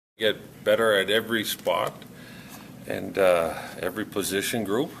Get better at every spot and every position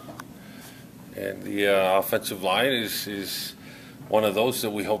group. And the offensive line is one of those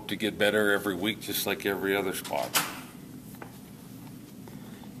that we hope to get better every week, just like every other spot.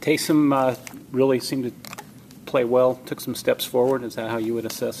 Taysom really seemed to play well, took some steps forward. Is that how you would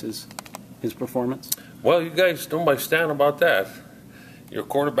assess his performance? Well, you guys know my stand about that. Your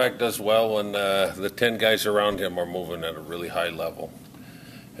quarterback does well when the 10 guys around him are moving at a really high level.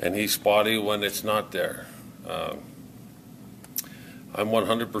 And he's spotty when it's not there. I'm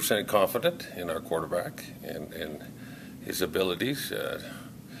 100% confident in our quarterback and his abilities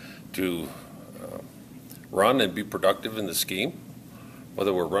to run and be productive in the scheme,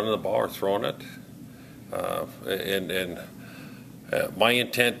 whether we're running the ball or throwing it. My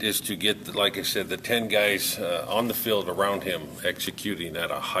intent is to get, like I said, the 10 guys on the field around him executing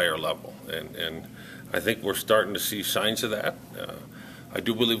at a higher level. And I think we're starting to see signs of that. I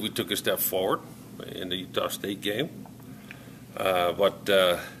do believe we took a step forward in the Utah State game. But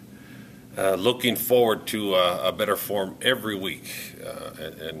looking forward to a better form every week.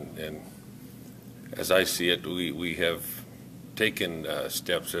 And as I see it, we have taken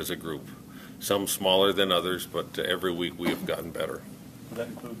steps as a group. Some smaller than others, but every week we have gotten better. Would that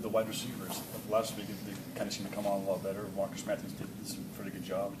include the wide receivers? Last week they kind of seemed to come on a lot better. Marcus Matthews did a pretty good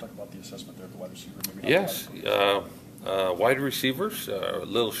job. Talk about the assessment there of the wide receiver. Maybe yes, wide receivers a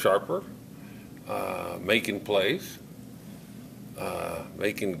little sharper, making plays,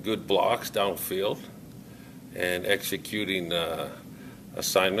 making good blocks downfield, and executing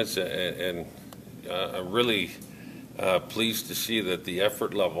assignments. And I'm really pleased to see that the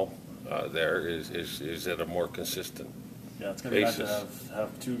effort level there is at a more consistent. Yeah, it's going to be nice to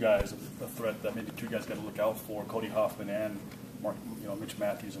have two guys, a threat that maybe two guys got to look out for, Cody Hoffman and Mitch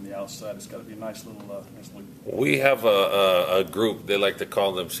Matthews on the outside. It's got to be a nice little look. We have a group, they like to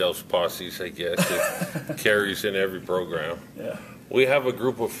call themselves posses, I guess, that carries in every program. Yeah. We have a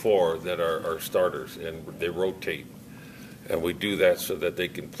group of 4 that are starters, and they rotate. And we do that so that they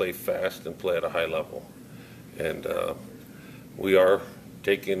can play fast and play at a high level. And we are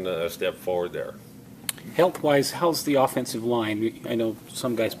taking a step forward there. Health-wise, how's the offensive line? I know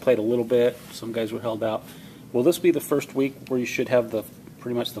some guys played a little bit, some guys were held out. Will this be the first week where you should have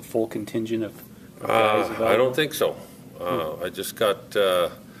pretty much the full contingent of guys available? I don't think so. I just got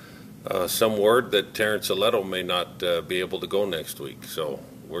some word that Terrence Aletto may not be able to go next week, so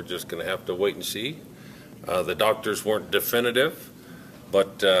we're just going to have to wait and see. The doctors weren't definitive,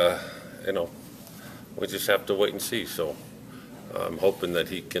 but we just have to wait and see. So I'm hoping that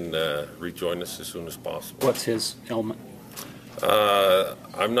he can rejoin us as soon as possible. What's his ailment?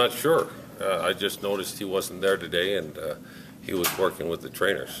 I'm not sure. I just noticed he wasn't there today, and he was working with the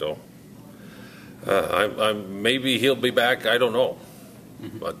trainer. So maybe he'll be back. I don't know.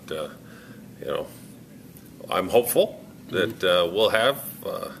 Mm-hmm. But, I'm hopeful that we'll have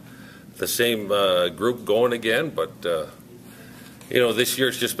the same group going again. But, this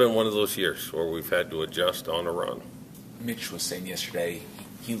year's just been one of those years where we've had to adjust on a run. Mitch was saying yesterday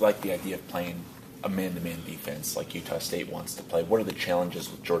he liked the idea of playing a man-to-man defense like Utah State wants to play. What are the challenges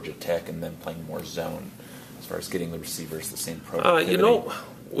with Georgia Tech and then playing more zone as far as getting the receivers the same productivity?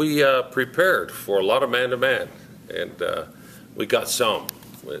 We prepared for a lot of man-to-man, and we got some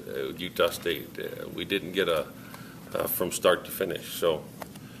with Utah State. We didn't get from start to finish. So,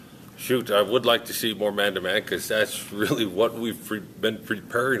 I would like to see more man-to-man because that's really what we've been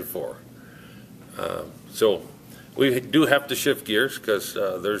preparing for. So we do have to shift gears because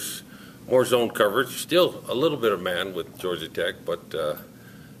there's more zone coverage. Still a little bit of man with Georgia Tech, but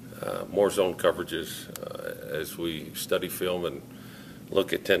more zone coverages as we study film and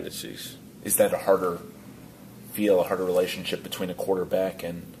look at tendencies. Is that a harder relationship between a quarterback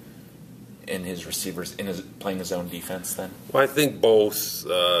and his receivers playing his own defense then? Well, I think both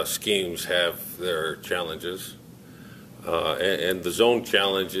schemes have their challenges. And the zone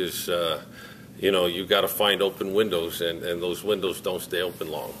challenge is, you've got to find open windows, and those windows don't stay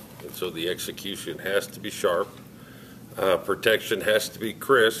open long. And so the execution has to be sharp. Protection has to be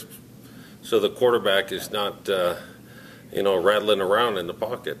crisp, so the quarterback is not, rattling around in the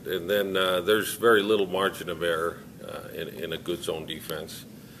pocket. And then there's very little margin of error in a good zone defense.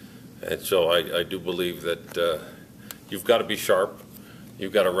 And so I do believe that you've got to be sharp.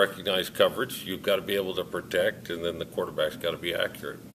 You've got to recognize coverage. You've got to be able to protect, and then the quarterback's got to be accurate.